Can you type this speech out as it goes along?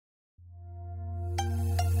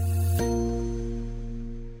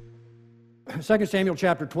2 Samuel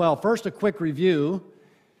chapter 12. First, a quick review.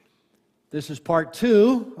 This is part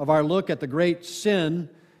 2 of our look at the great sin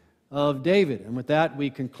of David. And with that,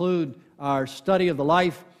 we conclude our study of the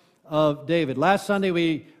life of David. Last Sunday,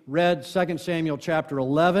 we read 2 Samuel chapter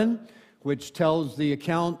 11, which tells the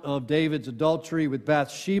account of David's adultery with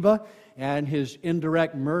Bathsheba and his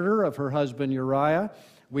indirect murder of her husband Uriah.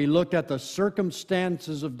 We looked at the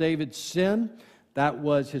circumstances of David's sin. That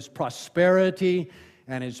was his prosperity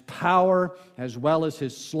and his power, as well as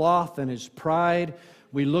his sloth and his pride.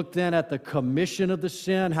 We looked then at the commission of the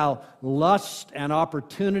sin, how lust and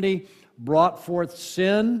opportunity brought forth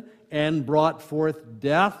sin and brought forth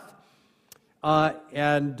death.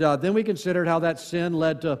 Then we considered how that sin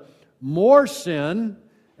led to more sin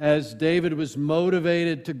as David was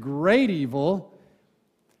motivated to great evil,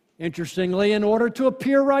 interestingly, in order to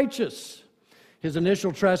appear righteous. His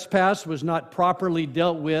initial trespass was not properly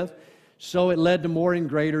dealt with, so it led to more and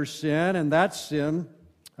greater sin, and that sin,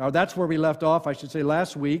 that's where we left off, I should say,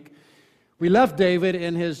 last week. We left David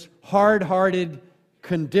in his hard-hearted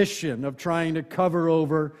condition of trying to cover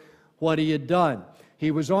over what he had done.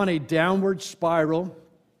 He was on a downward spiral,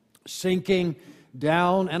 sinking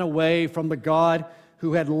down and away from the God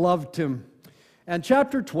who had loved him. And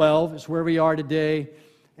chapter 12 is where we are today,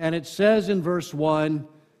 and it says in verse 1,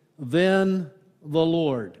 "Then the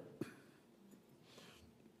Lord."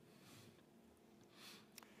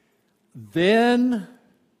 Then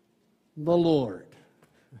the Lord.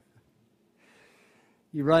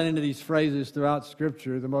 You run into these phrases throughout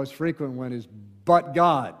Scripture. The most frequent one is, "but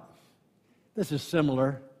God." This is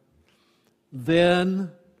similar.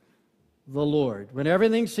 Then the Lord. When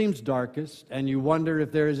everything seems darkest and you wonder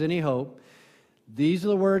if there is any hope, these are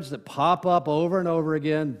the words that pop up over and over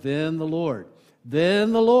again. Then the Lord.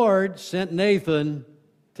 Then the Lord sent Nathan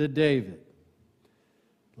to David.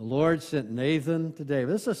 The Lord sent Nathan to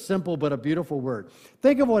David. This is a simple but a beautiful word.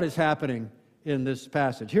 Think of what is happening in this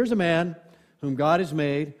passage. Here's a man whom God has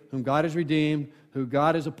made, whom God has redeemed, who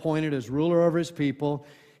God has appointed as ruler over his people.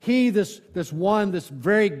 He, this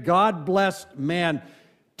very God-blessed man,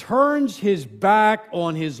 turns his back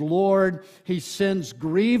on his Lord. He sins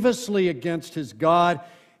grievously against his God,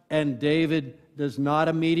 and David does not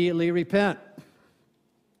immediately repent.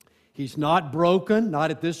 He's not broken, not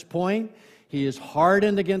at this point. He is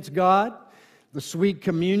hardened against God. The sweet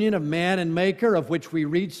communion of man and maker, of which we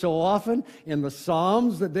read so often in the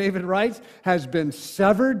Psalms that David writes, has been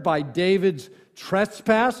severed by David's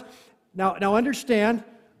trespass. Now understand,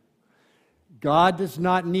 God does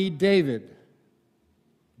not need David.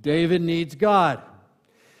 David needs God.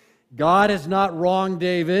 God has not wronged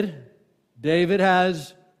David. David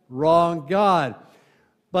has wronged God.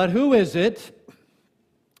 But who is it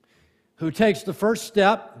who takes the first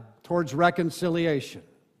step towards reconciliation?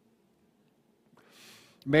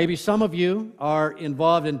 Maybe some of you are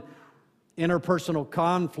involved in interpersonal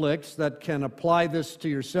conflicts that can apply this to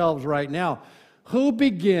yourselves right now. Who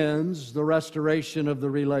begins the restoration of the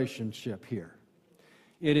relationship here?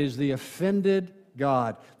 It is the offended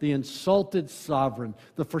God, the insulted sovereign,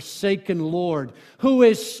 the forsaken Lord, who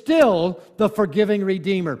is still the forgiving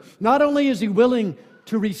Redeemer. Not only is He willing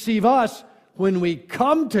to receive us when we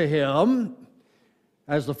come to Him,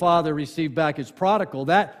 as the Father received back His prodigal,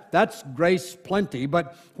 that's grace plenty.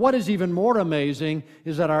 But what is even more amazing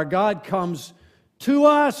is that our God comes to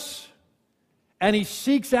us and He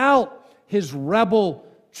seeks out His rebel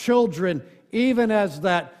children, even as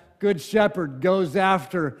that good shepherd goes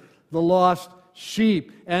after the lost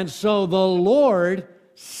sheep. And so the Lord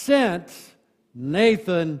sent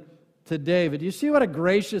Nathan to David. You see what a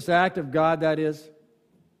gracious act of God that is?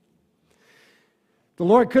 The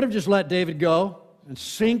Lord could have just let David go and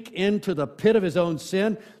sink into the pit of his own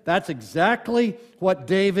sin. That's exactly what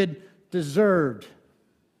David deserved.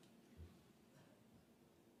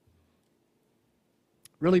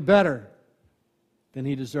 Really better than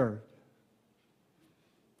he deserved.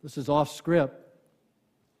 This is off script.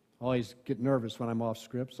 I always get nervous when I'm off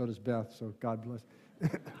script. So does Beth, so God bless.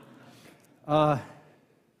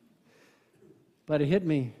 But it hit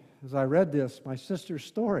me as I read this, my sister's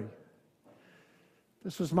story.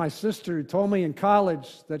 This was my sister who told me in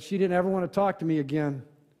college that she didn't ever want to talk to me again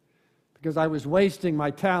because I was wasting my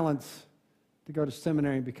talents to go to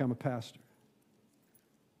seminary and become a pastor.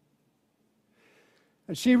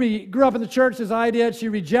 And she grew up in the church as I did. She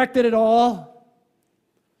rejected it all.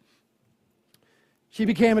 She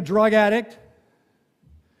became a drug addict.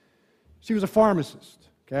 She was a pharmacist,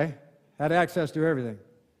 okay? Had access to everything.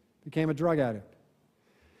 Became a drug addict.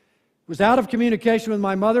 Was out of communication with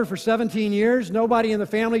my mother for 17 years. Nobody in the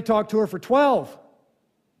family talked to her for 12.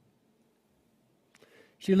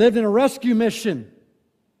 She lived in a rescue mission.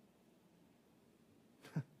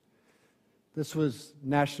 This was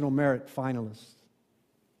National Merit finalist.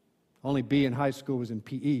 Only B in high school was in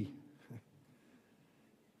PE.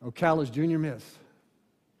 Ocala's junior miss.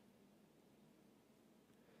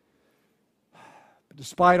 But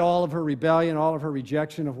despite all of her rebellion, all of her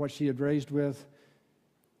rejection of what she had raised with,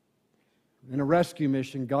 in a rescue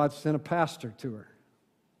mission, God sent a pastor to her.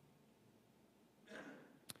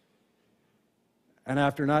 And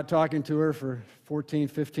after not talking to her for 14,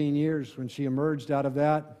 15 years, when she emerged out of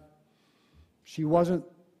that, she wasn't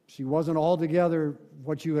altogether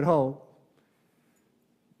what you would hope.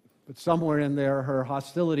 But somewhere in there, her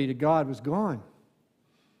hostility to God was gone.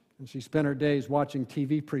 And she spent her days watching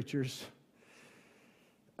TV preachers.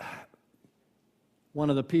 One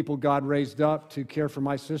of the people God raised up to care for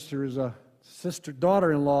my sister is a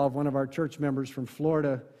daughter-in-law of one of our church members from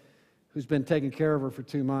Florida who's been taking care of her for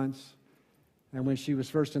 2 months. And when she was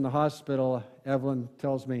first in the hospital, Evelyn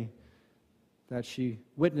tells me that she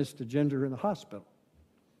witnessed a gender in the hospital.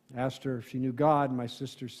 Asked her if she knew God, and my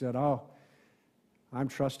sister said, "Oh, I'm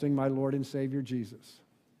trusting my Lord and Savior Jesus."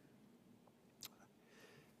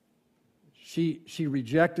 She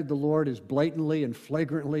rejected the Lord as blatantly and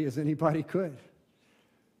flagrantly as anybody could.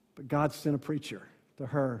 But God sent a preacher to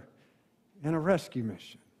her in a rescue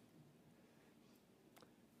mission.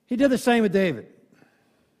 He did the same with David.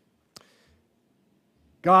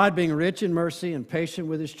 God, being rich in mercy and patient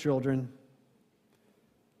with his children,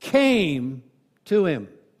 came to him.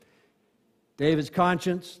 David's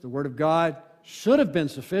conscience, the Word of God, should have been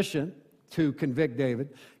sufficient to convict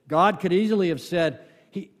David. God could easily have said,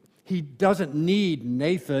 he doesn't need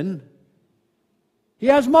Nathan. He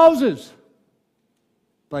has Moses.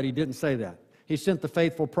 But he didn't say that. He sent the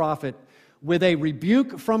faithful prophet with a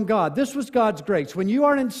rebuke from God. This was God's grace. When you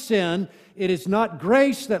are in sin, it is not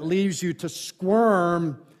grace that leaves you to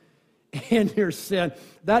squirm in your sin.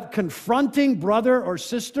 That confronting brother or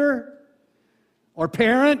sister or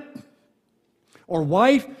parent or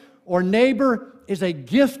wife or neighbor is a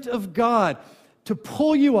gift of God to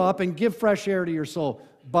pull you up and give fresh air to your soul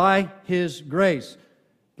by His grace.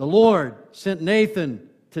 The Lord sent Nathan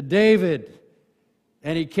to David,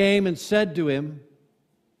 and he came and said to him,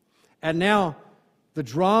 and now the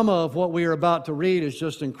drama of what we are about to read is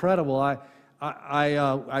just incredible.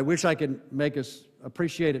 I wish I could make us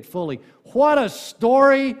appreciate it fully. What a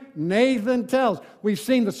story Nathan tells. We've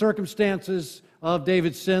seen the circumstances of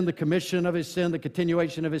David's sin, the commission of his sin, the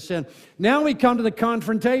continuation of his sin. Now we come to the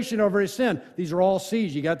confrontation over his sin. These are all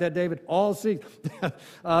C's. You got that, David? All C's.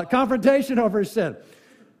 Confrontation over his sin.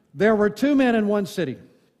 There were 2 men in one city,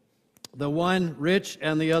 the one rich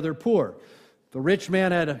and the other poor. The rich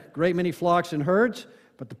man had a great many flocks and herds,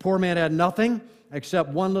 but the poor man had nothing except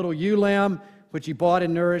one little ewe lamb, which he bought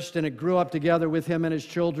and nourished, and it grew up together with him and his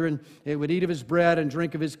children. It would eat of his bread and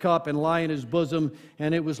drink of his cup and lie in his bosom,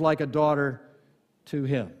 and it was like a daughter to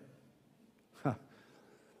him. Huh.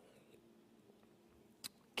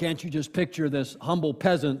 Can't you just picture this humble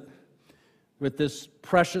peasant with this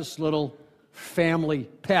precious little family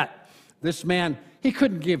pet? This man, he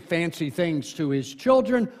couldn't give fancy things to his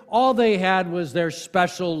children. All they had was their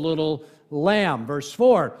special little lamb. Verse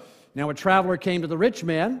 4, now a traveler came to the rich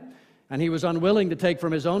man, and he was unwilling to take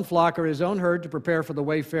from his own flock or his own herd to prepare for the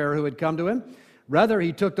wayfarer who had come to him. Rather,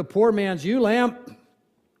 he took the poor man's ewe lamb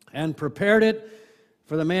and prepared it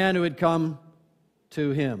for the man who had come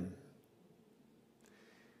to him.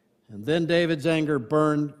 And then David's anger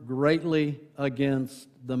burned greatly against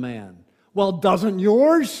the man. Well, doesn't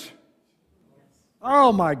yours?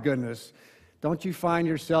 Oh, my goodness. Don't you find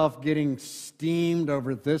yourself getting steamed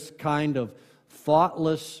over this kind of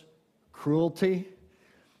thoughtless cruelty?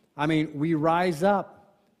 I mean, we rise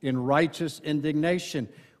up in righteous indignation.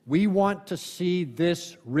 We want to see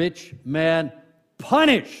this rich man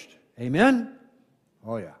punished. Amen?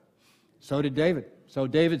 Oh, yeah. So did David. So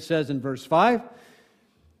David says in verse 5,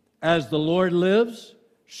 as the Lord lives,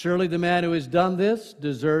 surely the man who has done this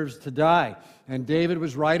deserves to die. And David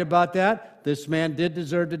was right about that. This man did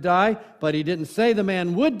deserve to die, but he didn't say the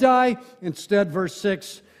man would die. Instead, verse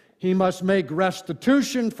 6, he must make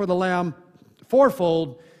restitution for the lamb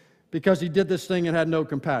fourfold because he did this thing and had no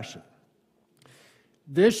compassion.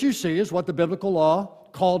 This, you see, is what the biblical law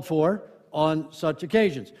called for on such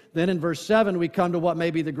occasions. Then in verse 7, we come to what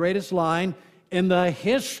may be the greatest line in the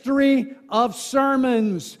history of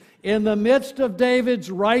sermons. In the midst of David's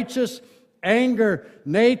righteous anger,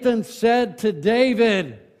 Nathan said to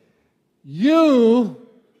David, you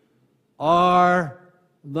are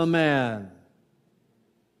the man.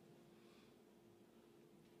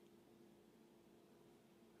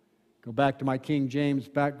 Go back to my King James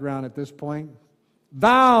background at this point.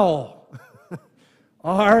 Thou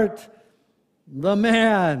art the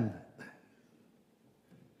man.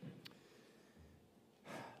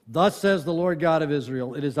 Thus says the Lord God of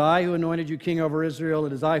Israel, it is I who anointed you king over Israel.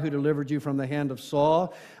 It is I who delivered you from the hand of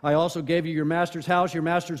Saul. I also gave you your master's house, your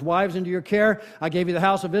master's wives into your care. I gave you the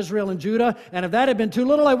house of Israel and Judah. And if that had been too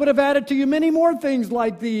little, I would have added to you many more things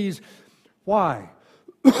like these. Why?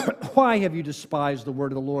 Why have you despised the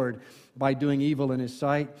word of the Lord by doing evil in his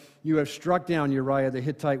sight? You have struck down Uriah the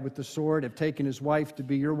Hittite with the sword, have taken his wife to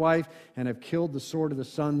be your wife, and have killed the sword of the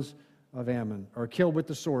sons of Ammon, or killed with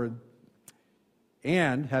the sword,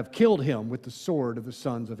 and have killed him with the sword of the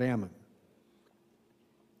sons of Ammon.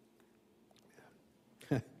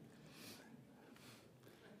 There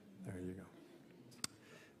you go.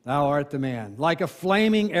 Thou art the man. Like a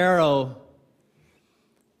flaming arrow,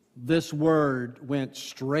 this word went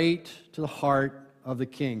straight to the heart of the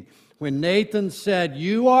king. When Nathan said,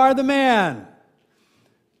 "You are the man,"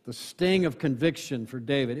 the sting of conviction for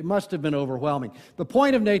David, it must have been overwhelming. The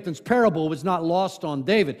point of Nathan's parable was not lost on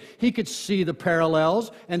David. He could see the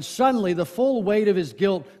parallels, and suddenly the full weight of his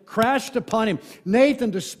guilt crashed upon him.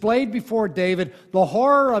 Nathan displayed before David the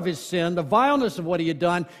horror of his sin, the vileness of what he had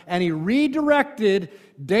done, and he redirected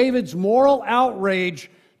David's moral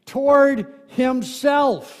outrage toward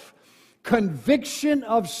himself. Conviction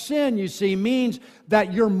of sin, you see, means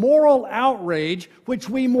that your moral outrage, which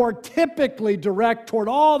we more typically direct toward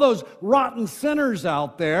all those rotten sinners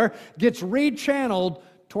out there, gets rechanneled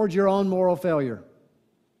towards your own moral failure.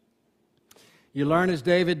 You learn, as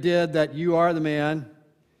David did, that you are the man,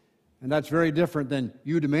 and that's very different than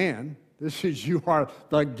you the man. This is you are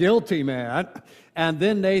the guilty man. And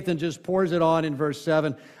then Nathan just pours it on in verse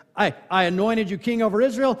 7. I anointed you king over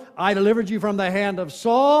Israel. I delivered you from the hand of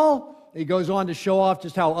Saul. He goes on to show off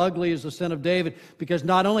just how ugly is the sin of David, because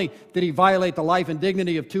not only did he violate the life and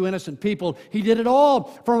dignity of two innocent people, he did it all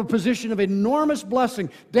from a position of enormous blessing.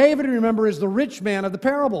 David, remember, is the rich man of the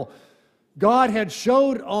parable. God had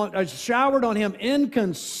showered on him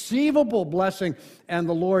inconceivable blessing, and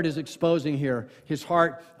the Lord is exposing here his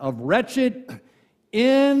heart of wretched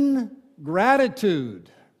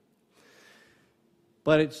ingratitude.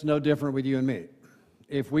 But it's no different with you and me.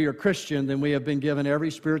 If we are Christian, then we have been given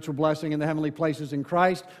every spiritual blessing in the heavenly places in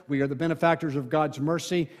Christ. We are the benefactors of God's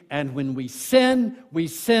mercy. And when we sin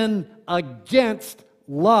against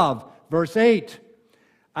love. Verse 8,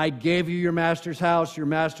 I gave you your master's house, your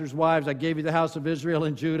master's wives. I gave you the house of Israel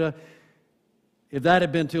and Judah. If that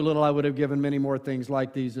had been too little, I would have given many more things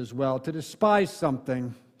like these as well. To despise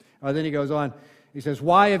something. Then he goes on. He says,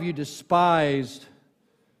 why have you despised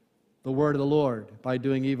the word of the Lord by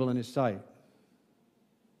doing evil in his sight?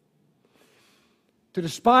 To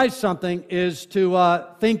despise something is to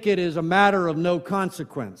think it is a matter of no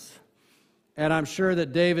consequence. And I'm sure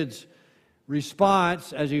that David's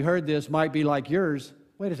response, as he heard this, might be like yours.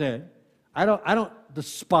 Wait a second. I don't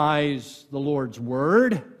despise the Lord's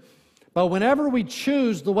word. But whenever we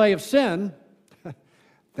choose the way of sin,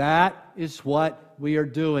 that is what we are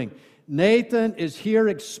doing. Nathan is here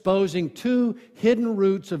exposing two hidden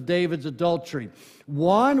roots of David's adultery.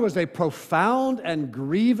 One was a profound and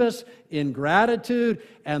grievous ingratitude,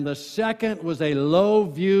 and the second was a low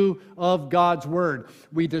view of God's word.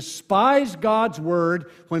 We despise God's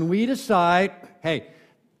word when we decide, hey,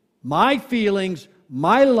 my feelings,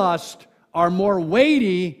 my lust are more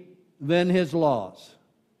weighty than his laws.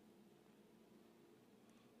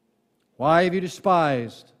 Why have you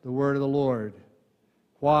despised the word of the Lord?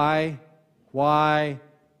 Why?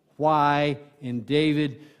 And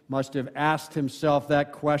David must have asked himself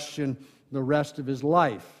that question the rest of his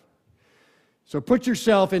life. So put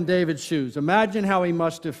yourself in David's shoes. Imagine how he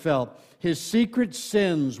must have felt. His secret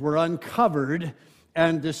sins were uncovered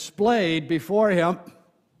and displayed before him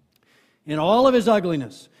in all of his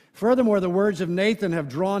ugliness. Furthermore, the words of Nathan have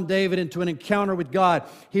drawn David into an encounter with God.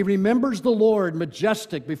 He remembers the Lord,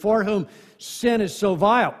 majestic, before whom sin is so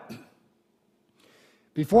vile,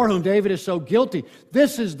 before whom David is so guilty.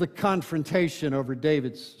 This is the confrontation over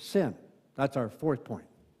David's sin. That's our fourth point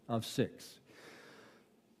of 6.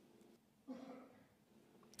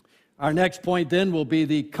 Our next point then will be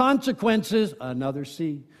the consequences, another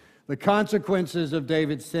C, the consequences of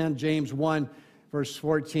David's sin. James 1, verse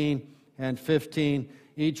 14 and 15.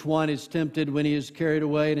 Each one is tempted when he is carried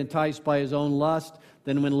away and enticed by his own lust.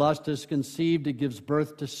 Then when lust is conceived, it gives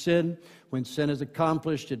birth to sin. When sin is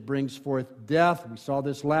accomplished, it brings forth death. We saw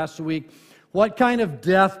this last week. What kind of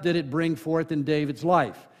death did it bring forth in David's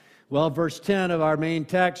life? Well, verse 10 of our main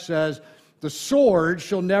text says, the sword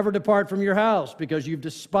shall never depart from your house, because you've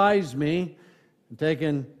despised me and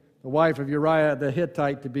taken the wife of Uriah the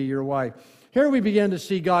Hittite to be your wife. Here we begin to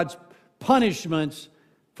see God's punishments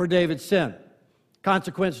for David's sin.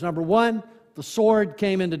 Consequence number 1, the sword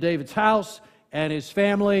came into David's house and his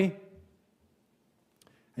family.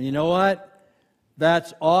 And you know what?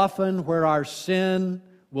 That's often where our sin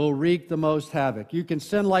will wreak the most havoc. You can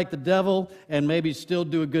sin like the devil and maybe still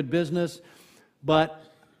do a good business, but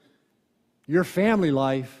your family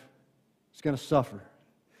life is going to suffer.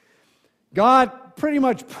 God pretty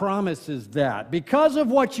much promises that. Because of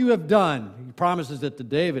what you have done, He promises it to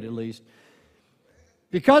David at least,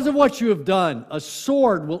 because of what you have done, a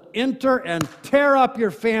sword will enter and tear up your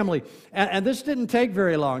family. And this didn't take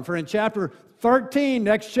very long, for in chapter 13,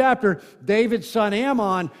 next chapter, David's son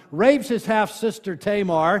Ammon rapes his half-sister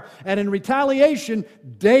Tamar, and in retaliation,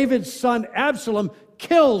 David's son Absalom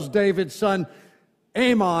kills David's son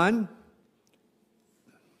Ammon.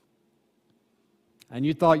 And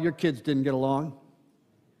you thought your kids didn't get along?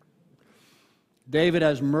 David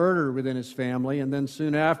has murder within his family, and then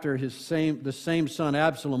soon after, the same son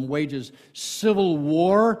Absalom wages civil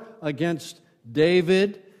war against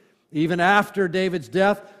David. Even after David's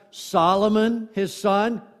death, Solomon, his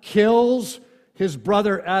son, kills his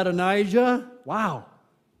brother Adonijah. Wow.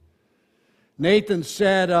 Nathan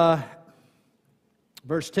said,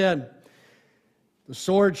 verse 10, "The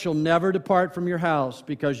sword shall never depart from your house,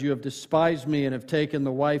 because you have despised me and have taken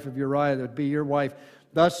the wife of Uriah that would be your wife.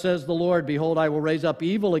 Thus says the Lord, behold, I will raise up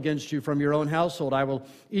evil against you from your own household. I will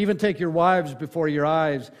even take your wives before your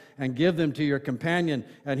eyes and give them to your companion,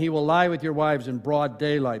 and he will lie with your wives in broad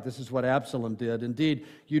daylight." This is what Absalom did. "Indeed,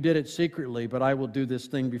 you did it secretly, but I will do this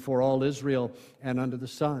thing before all Israel and under the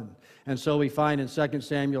sun." And so we find in 2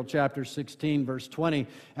 Samuel chapter 16, verse 20,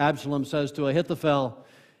 Absalom says to Ahithophel,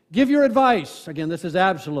 "Give your advice." Again, this is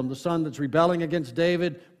Absalom, the son that's rebelling against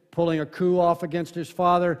David, pulling a coup off against his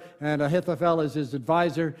father, and Ahithophel is his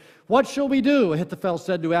advisor. "What shall we do?" Ahithophel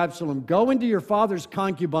said to Absalom, "Go into your father's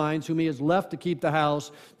concubines, whom he has left to keep the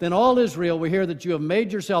house. Then all Israel will hear that you have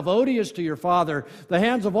made yourself odious to your father. The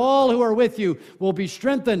hands of all who are with you will be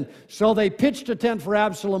strengthened." So they pitched a tent for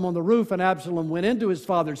Absalom on the roof, and Absalom went into his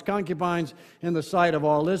father's concubines in the sight of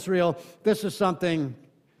all Israel. This is something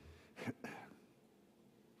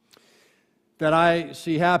that I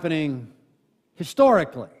see happening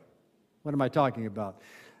historically. What am I talking about?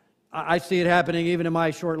 I see it happening even in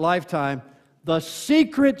my short lifetime. The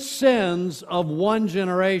secret sins of one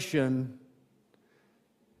generation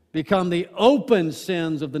become the open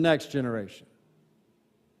sins of the next generation.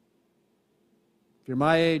 If you're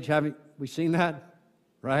my age, haven't we seen that?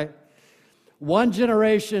 Right? One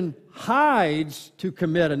generation hides to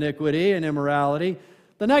commit iniquity and immorality.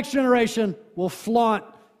 The next generation will flaunt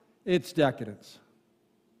its decadence.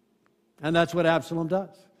 And that's what Absalom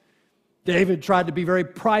does. David tried to be very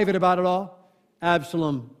private about it all.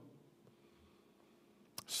 Absalom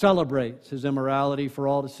celebrates his immorality for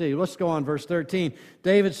all to see. Let's go on, verse 13.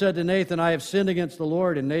 "David said to Nathan, I have sinned against the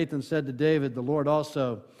Lord. And Nathan said to David, the Lord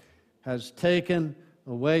also has taken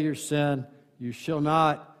away your sin. You shall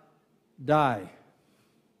not die."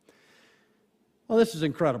 Well, this is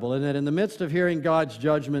incredible, isn't it? In the midst of hearing God's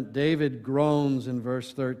judgment, David groans in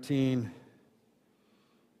verse 13.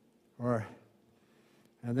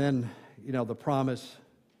 And then, the promise,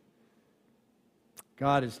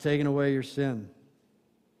 God has taken away your sin.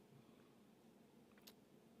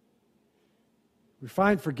 We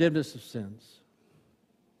find forgiveness of sins.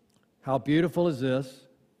 How beautiful is this?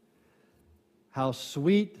 How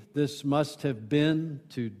sweet this must have been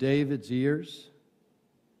to David's ears.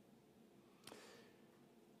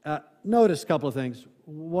 Notice a couple of things.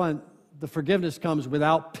 One, the forgiveness comes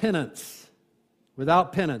without penance.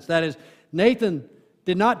 Without penance. That is, Nathan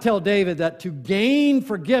did not tell David that to gain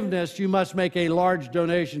forgiveness, you must make a large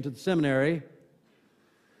donation to the seminary,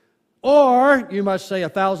 or you must say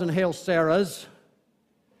 1,000 Hail Sarahs,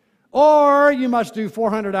 or you must do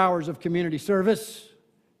 400 hours of community service.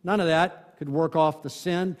 None of that could work off the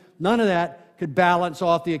sin. None of that could balance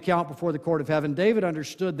off the account before the court of heaven. David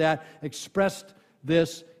understood that, expressed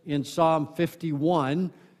this in Psalm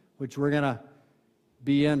 51, which we're going to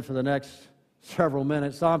be in for the next several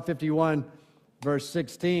minutes. Psalm 51, verse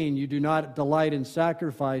 16, "You do not delight in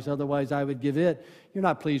sacrifice, otherwise I would give it. You're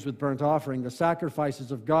not pleased with burnt offering. The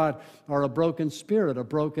sacrifices of God are a broken spirit, a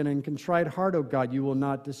broken and contrite heart, O God, you will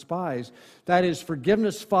not despise." That is,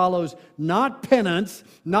 forgiveness follows not penance,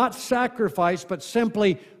 not sacrifice, but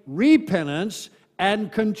simply repentance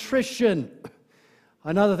and contrition.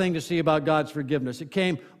 Another thing to see about God's forgiveness, it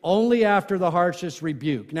came only after the harshest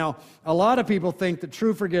rebuke. Now, a lot of people think that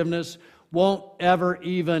true forgiveness won't ever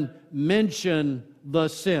even mention the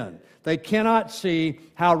sin. They cannot see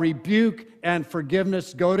how rebuke and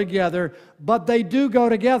forgiveness go together, but they do go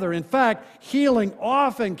together. In fact, healing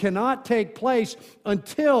often cannot take place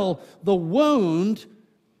until the wound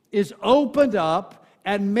is opened up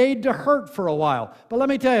and made to hurt for a while. But let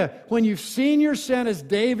me tell you, when you've seen your sin as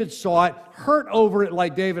David saw it, hurt over it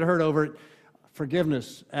like David hurt over it,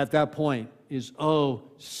 forgiveness at that point is oh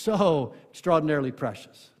so extraordinarily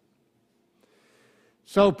precious.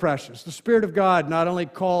 So precious. The Spirit of God not only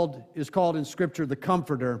is called in Scripture the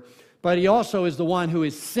Comforter, but He also is the one who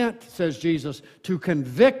is sent, says Jesus, to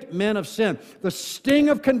convict men of sin. The sting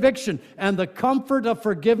of conviction and the comfort of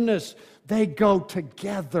forgiveness, they go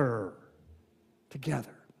together.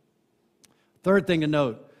 Together. Third thing to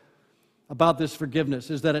note about this forgiveness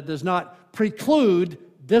is that it does not preclude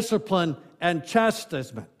discipline and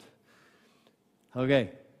chastisement. Okay,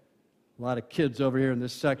 a lot of kids over here in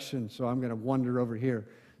this section, so I'm going to wander over here.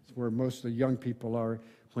 It's where most of the young people are.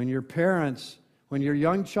 When your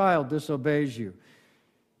young child disobeys you,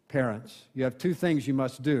 parents, you have two things you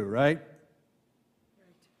must do, right?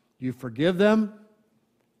 You forgive them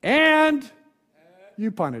and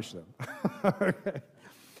you punish them. Okay.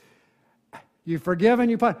 You forgive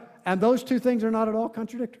and you punish. And those two things are not at all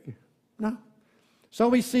contradictory. No. So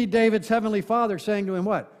we see David's heavenly Father saying to him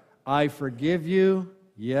what? I forgive you,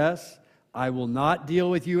 yes. I will not deal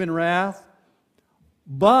with you in wrath.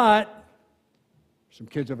 But, some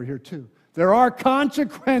kids over here too, there are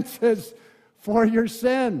consequences for your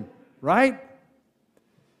sin, right?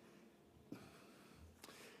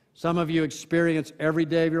 Some of you experience every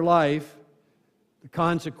day of your life the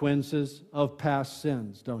consequences of past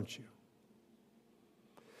sins, don't you?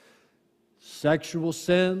 Sexual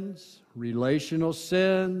sins, relational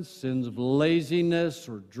sins, sins of laziness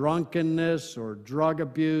or drunkenness or drug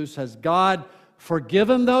abuse. Has God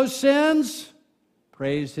forgiven those sins?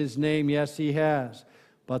 Praise His name, yes, He has.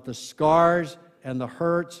 But the scars and the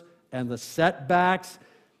hurts and the setbacks,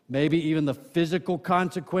 maybe even the physical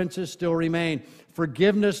consequences still remain.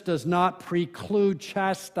 Forgiveness does not preclude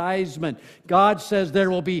chastisement. God says there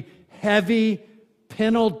will be heavy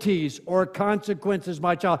penalties or consequences,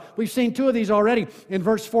 my child. We've seen two of these already. In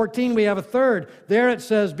verse 14, we have a third. There it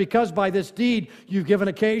says, because by this deed you've given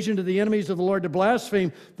occasion to the enemies of the Lord to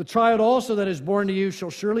blaspheme, the child also that is born to you shall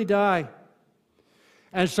surely die.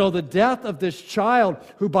 And so the death of this child,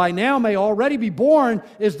 who by now may already be born,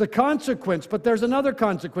 is the consequence. But there's another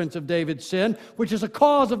consequence of David's sin, which is a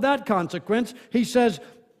cause of that consequence. He says,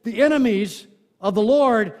 the enemies of the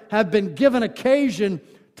Lord have been given occasion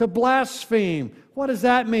to blaspheme. What does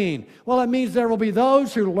that mean? Well, it means there will be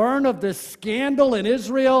those who learn of this scandal in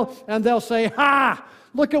Israel, and they'll say, ha!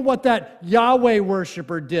 Look at what that Yahweh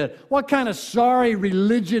worshiper did. What kind of sorry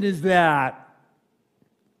religion is that?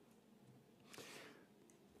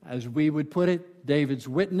 As we would put it, David's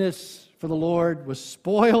witness for the Lord was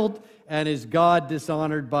spoiled and his God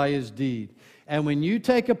dishonored by his deed. And when you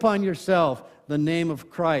take upon yourself the name of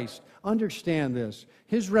Christ, understand this.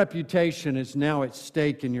 His reputation is now at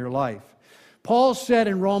stake in your life. Paul said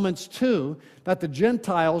in Romans 2 that the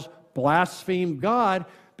Gentiles blaspheme God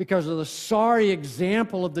because of the sorry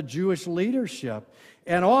example of the Jewish leadership.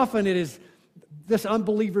 And often it is this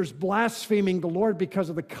unbelievers blaspheming the Lord because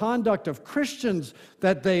of the conduct of Christians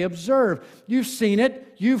that they observe. You've seen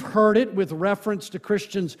it, you've heard it with reference to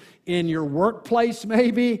Christians in your workplace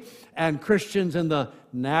maybe, and Christians in the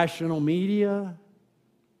national media.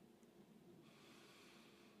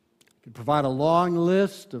 I could provide a long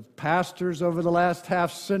list of pastors over the last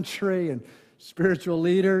half century and spiritual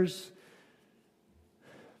leaders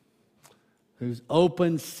whose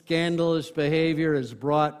open, scandalous behavior has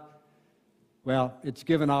brought, well, it's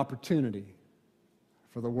given opportunity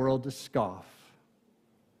for the world to scoff.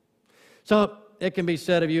 So it can be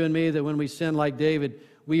said of you and me that when we sin like David,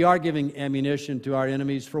 we are giving ammunition to our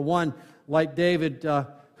enemies. For one, like David,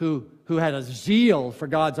 who had a zeal for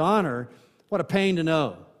God's honor, what a pain to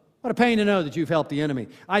know. What a pain to know that you've helped the enemy.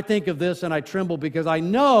 I think of this and I tremble because I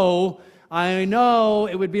know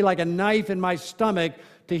it would be like a knife in my stomach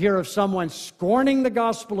to hear of someone scorning the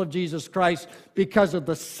gospel of Jesus Christ because of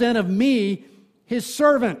the sin of me, His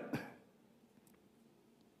servant.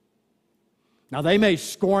 Now, they may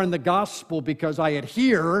scorn the gospel because I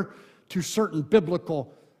adhere to certain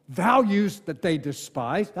biblical values that they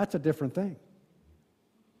despise. That's a different thing.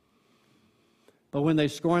 But when they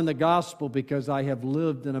scorn the gospel because I have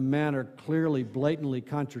lived in a manner clearly, blatantly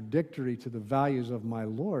contradictory to the values of my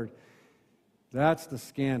Lord, that's the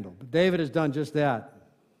scandal. But David has done just that.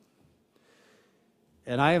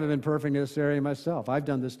 And I haven't been perfect in this area myself. I've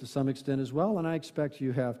done this to some extent as well, and I expect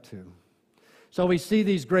you have too. So we see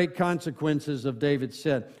these great consequences of David's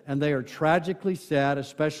sin, and they are tragically sad,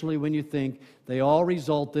 especially when you think they all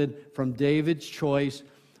resulted from David's choice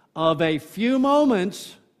of a few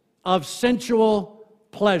moments of sensual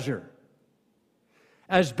pleasure.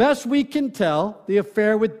 As best we can tell, the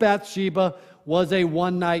affair with Bathsheba was a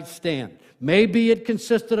one-night stand. Maybe it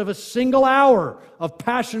consisted of a single hour of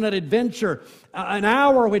passionate adventure, an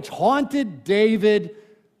hour which haunted David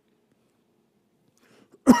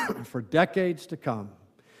for decades to come.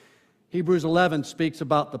 Hebrews 11 speaks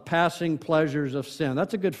about the passing pleasures of sin.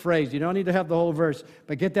 That's a good phrase. You don't need to have the whole verse,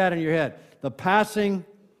 but get that in your head. The passing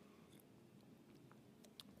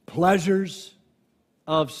pleasures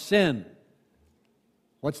of sin.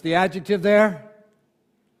 What's the adjective there?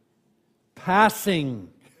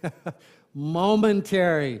 Passing.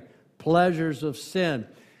 Momentary pleasures of sin.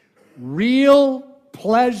 Real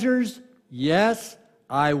pleasures, yes,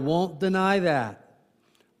 I won't deny that.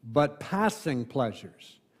 But passing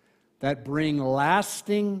pleasures that bring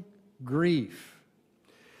lasting grief.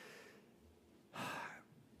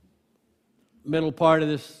 Middle part of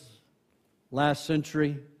this last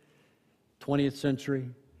century, 20th century,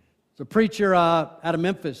 there's a preacher out of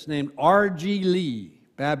Memphis named R.G. Lee,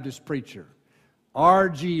 Baptist preacher.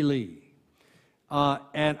 R.G. Lee.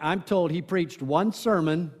 And I'm told he preached one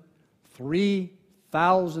sermon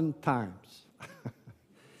 3,000 times.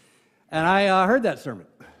 And I heard that sermon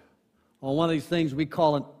on one of these things we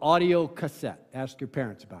call an audio cassette. Ask your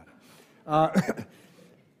parents about it.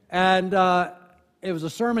 And it was a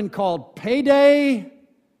sermon called Payday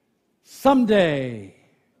Someday.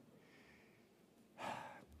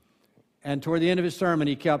 And toward the end of his sermon,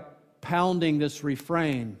 he kept pounding this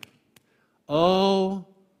refrain. Oh,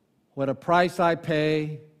 what a price I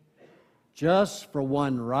pay just for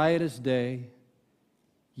one riotous day,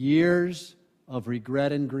 years of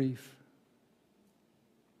regret and grief.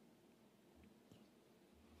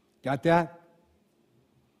 Got that?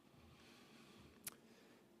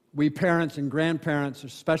 We parents and grandparents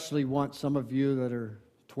especially want some of you that are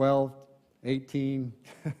 12, 18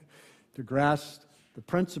 to grasp the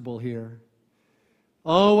principle here.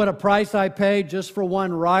 Oh, what a price I paid just for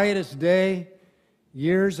one riotous day,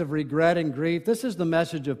 years of regret and grief. This is the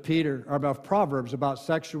message of Peter, or of Proverbs about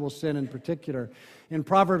sexual sin in particular. In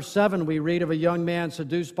Proverbs 7, we read of a young man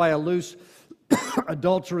seduced by a loose,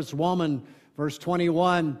 adulterous woman. Verse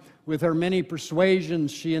 21, with her many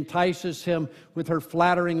persuasions, she entices him. With her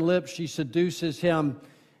flattering lips, she seduces him.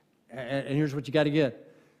 And here's what you got to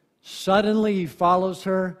get. Suddenly he follows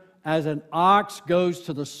her as an ox goes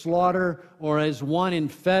to the slaughter, or as one in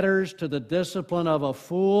fetters to the discipline of a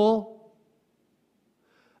fool,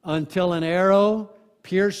 until an arrow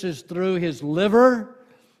pierces through his liver,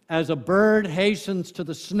 as a bird hastens to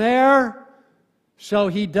the snare, so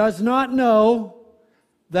he does not know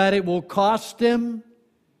that it will cost him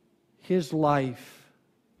his life.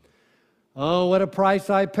 Oh, what a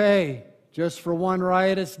price I pay just for one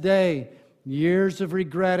riotous day. Years of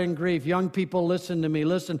regret and grief. Young people, listen to me.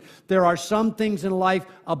 Listen, there are some things in life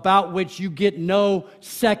about which you get no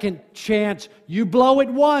second chance. You blow it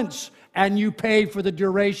once and you pay for the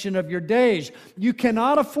duration of your days. You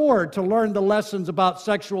cannot afford to learn the lessons about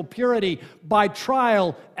sexual purity by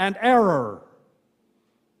trial and error.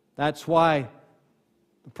 That's why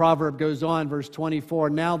the proverb goes on, verse 24,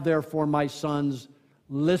 now therefore, my sons,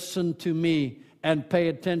 listen to me and pay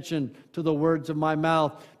attention to the words of my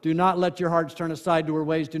mouth. Do not let your hearts turn aside to her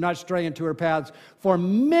ways. Do not stray into her paths. For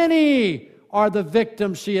many are the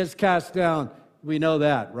victims she has cast down. We know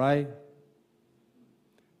that, right?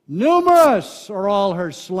 Numerous are all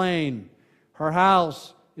her slain. Her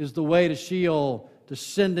house is the way to Sheol,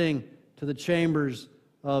 descending to the chambers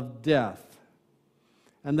of death.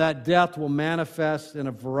 And that death will manifest in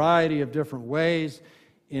a variety of different ways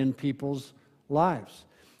in people's lives.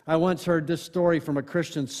 I once heard this story from a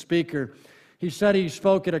Christian speaker. He said he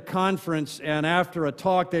spoke at a conference, and after a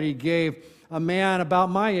talk that he gave, a man about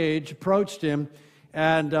my age approached him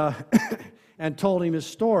and, and told him his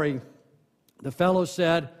story. The fellow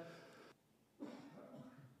said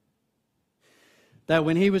that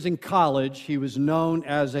when he was in college, he was known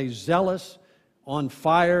as a zealous,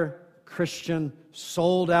 on-fire Christian,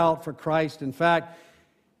 sold out for Christ. In fact,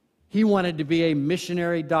 he wanted to be a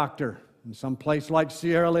missionary doctor in some place like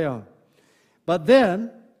Sierra Leone. But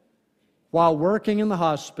then, while working in the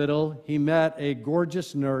hospital, he met a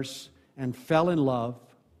gorgeous nurse and fell in love.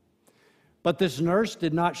 But this nurse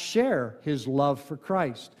did not share his love for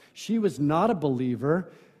Christ. She was not a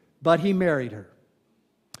believer, but he married her.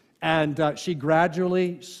 And she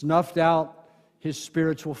gradually snuffed out his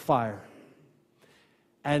spiritual fire.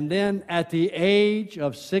 And then at the age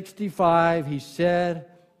of 65, he said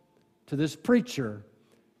to this preacher,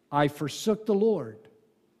 I forsook the Lord,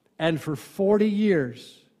 and for 40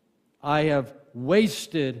 years I have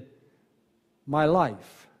wasted my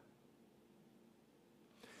life.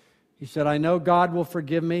 He said, I know God will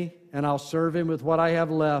forgive me, and I'll serve Him with what I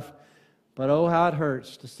have left, but oh, how it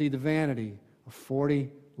hurts to see the vanity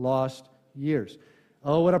 40 lost years.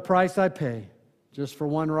 Oh, what a price I pay just for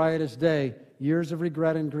one riotous day, years of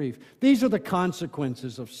regret and grief. These are the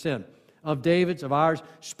consequences of sin, of David's, of ours.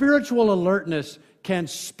 Spiritual alertness can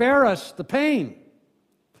spare us the pain.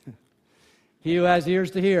 He who has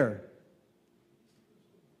ears to hear,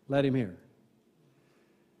 let him hear.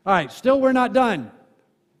 All right, still we're not done.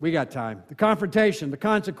 We got time. The confrontation, the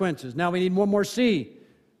consequences. Now we need one more C.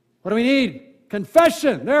 What do we need?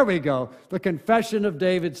 Confession. There we go. The confession of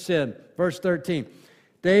David's sin. Verse 13.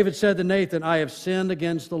 David said to Nathan, I have sinned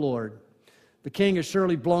against the Lord. The king is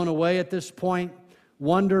surely blown away at this point.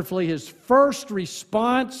 Wonderfully, his first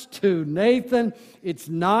response to Nathan, it's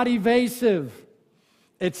not evasive.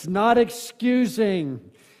 It's not excusing.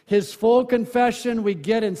 His full confession we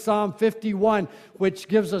get in Psalm 51, which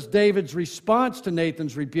gives us David's response to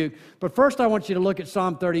Nathan's rebuke. But first I want you to look at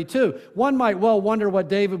Psalm 32. One might well wonder what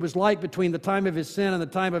David was like between the time of his sin and the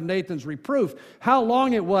time of Nathan's reproof. How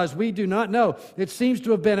long it was, we do not know. It seems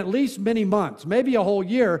to have been at least many months, maybe a whole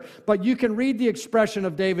year, but you can read the expression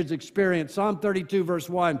of David's experience. Psalm 32, verse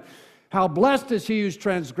 1. How blessed is he whose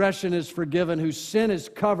transgression is forgiven, whose sin is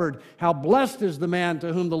covered. How blessed is the man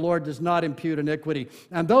to whom the Lord does not impute iniquity.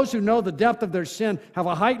 And those who know the depth of their sin have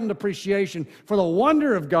a heightened appreciation for the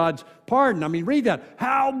wonder of God's pardon. I mean, read that.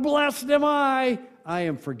 How blessed am I? I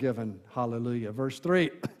am forgiven. Hallelujah. Verse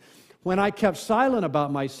 3. When I kept silent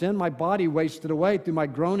about my sin, my body wasted away through my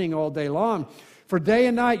groaning all day long. For day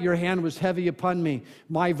and night your hand was heavy upon me.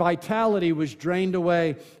 My vitality was drained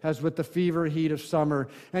away as with the fever heat of summer.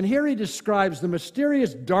 And here he describes the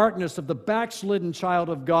mysterious darkness of the backslidden child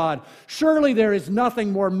of God. Surely there is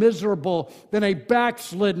nothing more miserable than a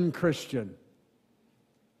backslidden Christian.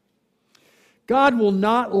 God will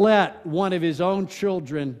not let one of his own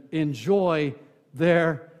children enjoy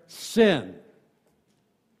their sin.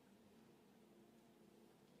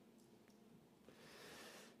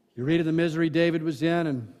 You read of the misery David was in,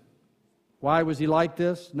 and why was he like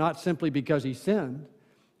this? Not simply because he sinned.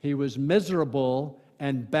 He was miserable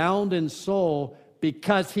and bound in soul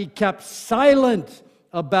because he kept silent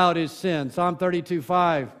about his sin. Psalm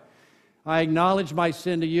 32:5. I acknowledged my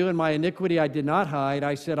sin to you, and my iniquity I did not hide.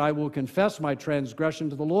 I said, I will confess my transgression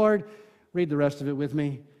to the Lord. Read the rest of it with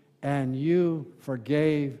me. And you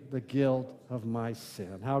forgave the guilt of my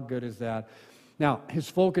sin. How good is that? Now, his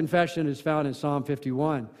full confession is found in Psalm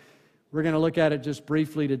 51. We're going to look at it just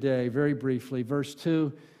briefly today, very briefly. Verse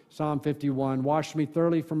 2, Psalm 51. Wash me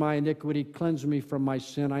thoroughly from my iniquity, cleanse me from my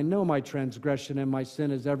sin. I know my transgression and my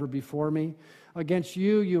sin is ever before me. Against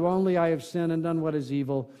you, you only, I have sinned and done what is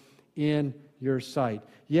evil in your sight.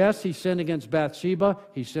 Yes, he sinned against Bathsheba,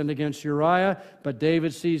 he sinned against Uriah, but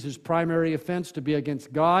David sees his primary offense to be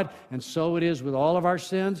against God, and so it is with all of our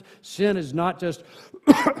sins. Sin is not just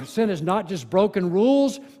sin is not just broken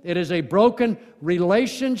rules, it is a broken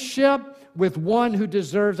relationship with one who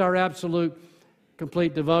deserves our absolute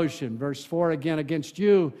complete devotion. Verse 4 again, against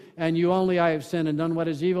you and you only I have sinned and done what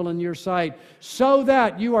is evil in your sight, so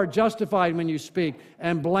that you are justified when you speak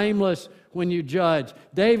and blameless when you judge.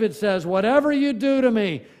 David says, whatever you do to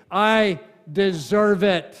me, I deserve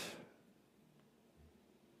it.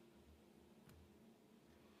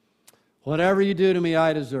 Whatever you do to me,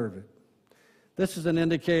 I deserve it. This is an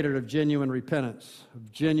indicator of genuine repentance,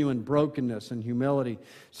 of genuine brokenness and humility.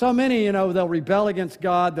 So many, they'll rebel against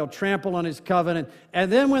God, they'll trample on His covenant,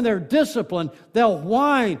 and then when they're disciplined, they'll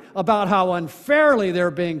whine about how unfairly they're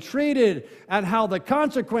being treated and how the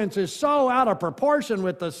consequence is so out of proportion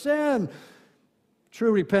with the sin.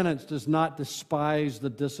 True repentance does not despise the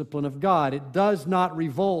discipline of God. It does not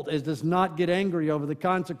revolt. It does not get angry over the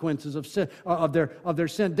consequences of sin, of their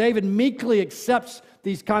sin. David meekly accepts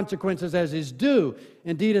these consequences as his due,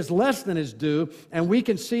 indeed as less than his due, and we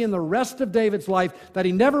can see in the rest of David's life that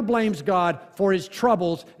he never blames God for his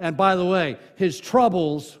troubles. And by the way, his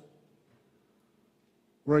troubles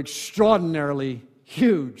were extraordinarily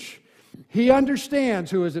huge. He understands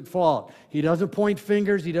who is at fault. He doesn't point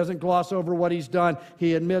fingers. He doesn't gloss over what he's done.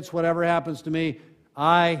 He admits, whatever happens to me,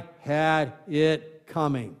 I had it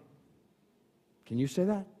coming. Can you say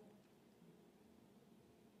that?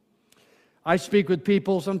 I speak with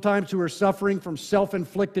people sometimes who are suffering from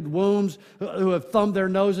self-inflicted wounds, who have thumbed their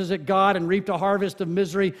noses at God and reaped a harvest of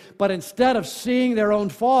misery, but instead of seeing their own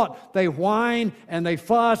fault, they whine and they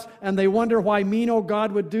fuss and they wonder why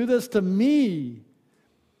God would do this to me.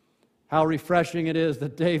 How refreshing it is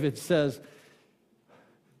that David says,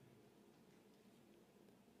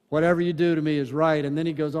 whatever you do to me is right. And then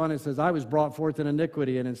he goes on and says, I was brought forth in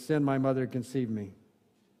iniquity, and in sin my mother conceived me.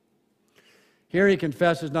 Here he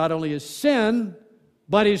confesses not only his sin,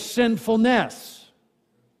 but his sinfulness.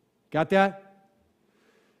 Got that?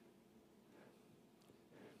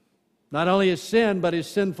 Not only his sin, but his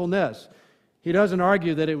sinfulness. He doesn't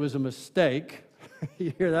argue that it was a mistake.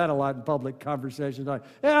 You hear that a lot in public conversations. Like,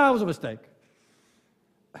 yeah, it was a mistake.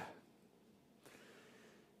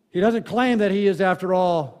 He doesn't claim that he is, after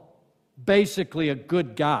all, basically a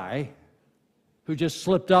good guy who just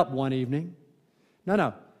slipped up one evening.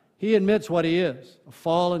 No. He admits what he is, a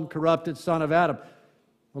fallen, corrupted son of Adam.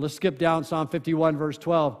 Well, let's skip down Psalm 51, verse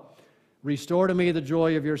 12. Restore to me the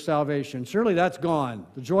joy of your salvation. Surely that's gone.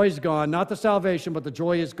 The joy is gone. Not the salvation, but the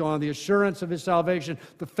joy is gone. The assurance of his salvation,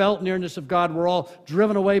 the felt nearness of God. We're all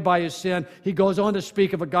driven away by his sin. He goes on to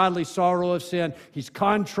speak of a godly sorrow of sin. He's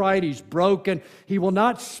contrite. He's broken. He will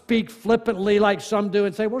not speak flippantly like some do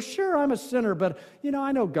and say, well, sure, I'm a sinner, but,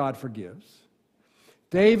 I know God forgives.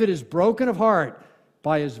 David is broken of heart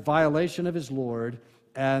by his violation of his Lord,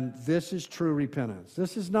 and this is true repentance.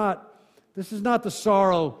 This is not the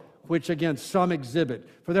sorrow which, again, some exhibit.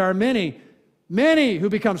 For there are many who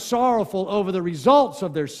become sorrowful over the results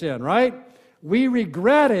of their sin, right? We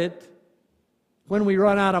regret it when we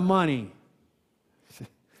run out of money.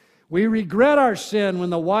 We regret our sin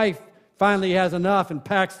when the wife finally has enough and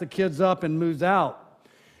packs the kids up and moves out.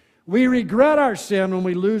 We regret our sin when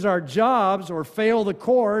we lose our jobs or fail the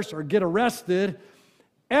course or get arrested.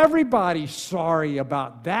 Everybody's sorry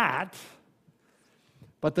about that.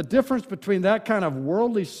 But the difference between that kind of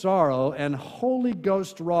worldly sorrow and Holy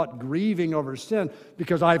Ghost-wrought grieving over sin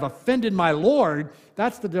because I've offended my Lord,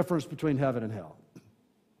 that's the difference between heaven and hell.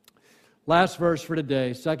 Last verse for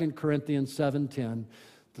today, 2 Corinthians 7:10.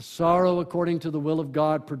 The sorrow according to the will of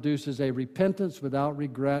God produces a repentance without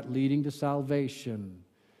regret leading to salvation.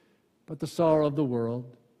 But the sorrow of the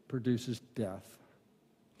world produces death.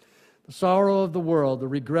 The sorrow of the world, the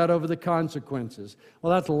regret over the consequences.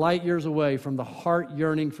 Well, that's light years away from the heart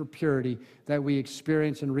yearning for purity that we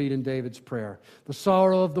experience and read in David's prayer. The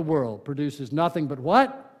sorrow of the world produces nothing but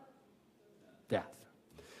what? Death.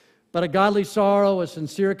 But a godly sorrow, a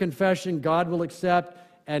sincere confession, God will accept,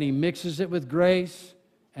 and He mixes it with grace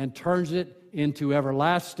and turns it into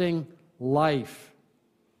everlasting life.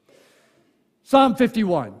 Psalm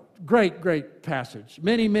 51, great passage.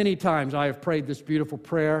 Many times I have prayed this beautiful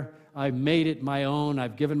prayer. I've made it my own.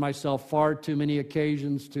 I've given myself far too many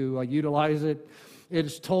occasions to utilize it. It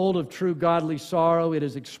is told of true godly sorrow. It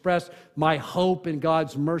has expressed my hope in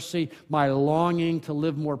God's mercy, my longing to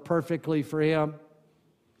live more perfectly for Him.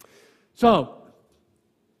 So,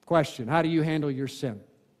 question, how do you handle your sin?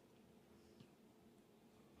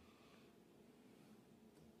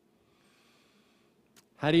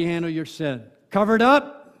 How do you handle your sin? Covered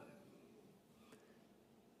up?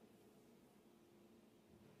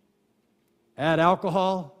 Add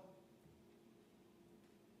alcohol?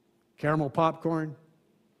 Caramel popcorn?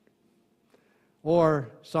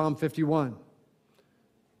 Or Psalm 51,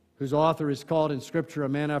 whose author is called in Scripture a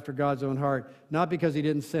man after God's own heart, not because he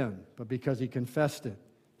didn't sin, but because he confessed it,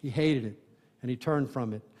 he hated it, and he turned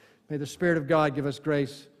from it. May the Spirit of God give us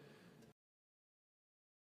grace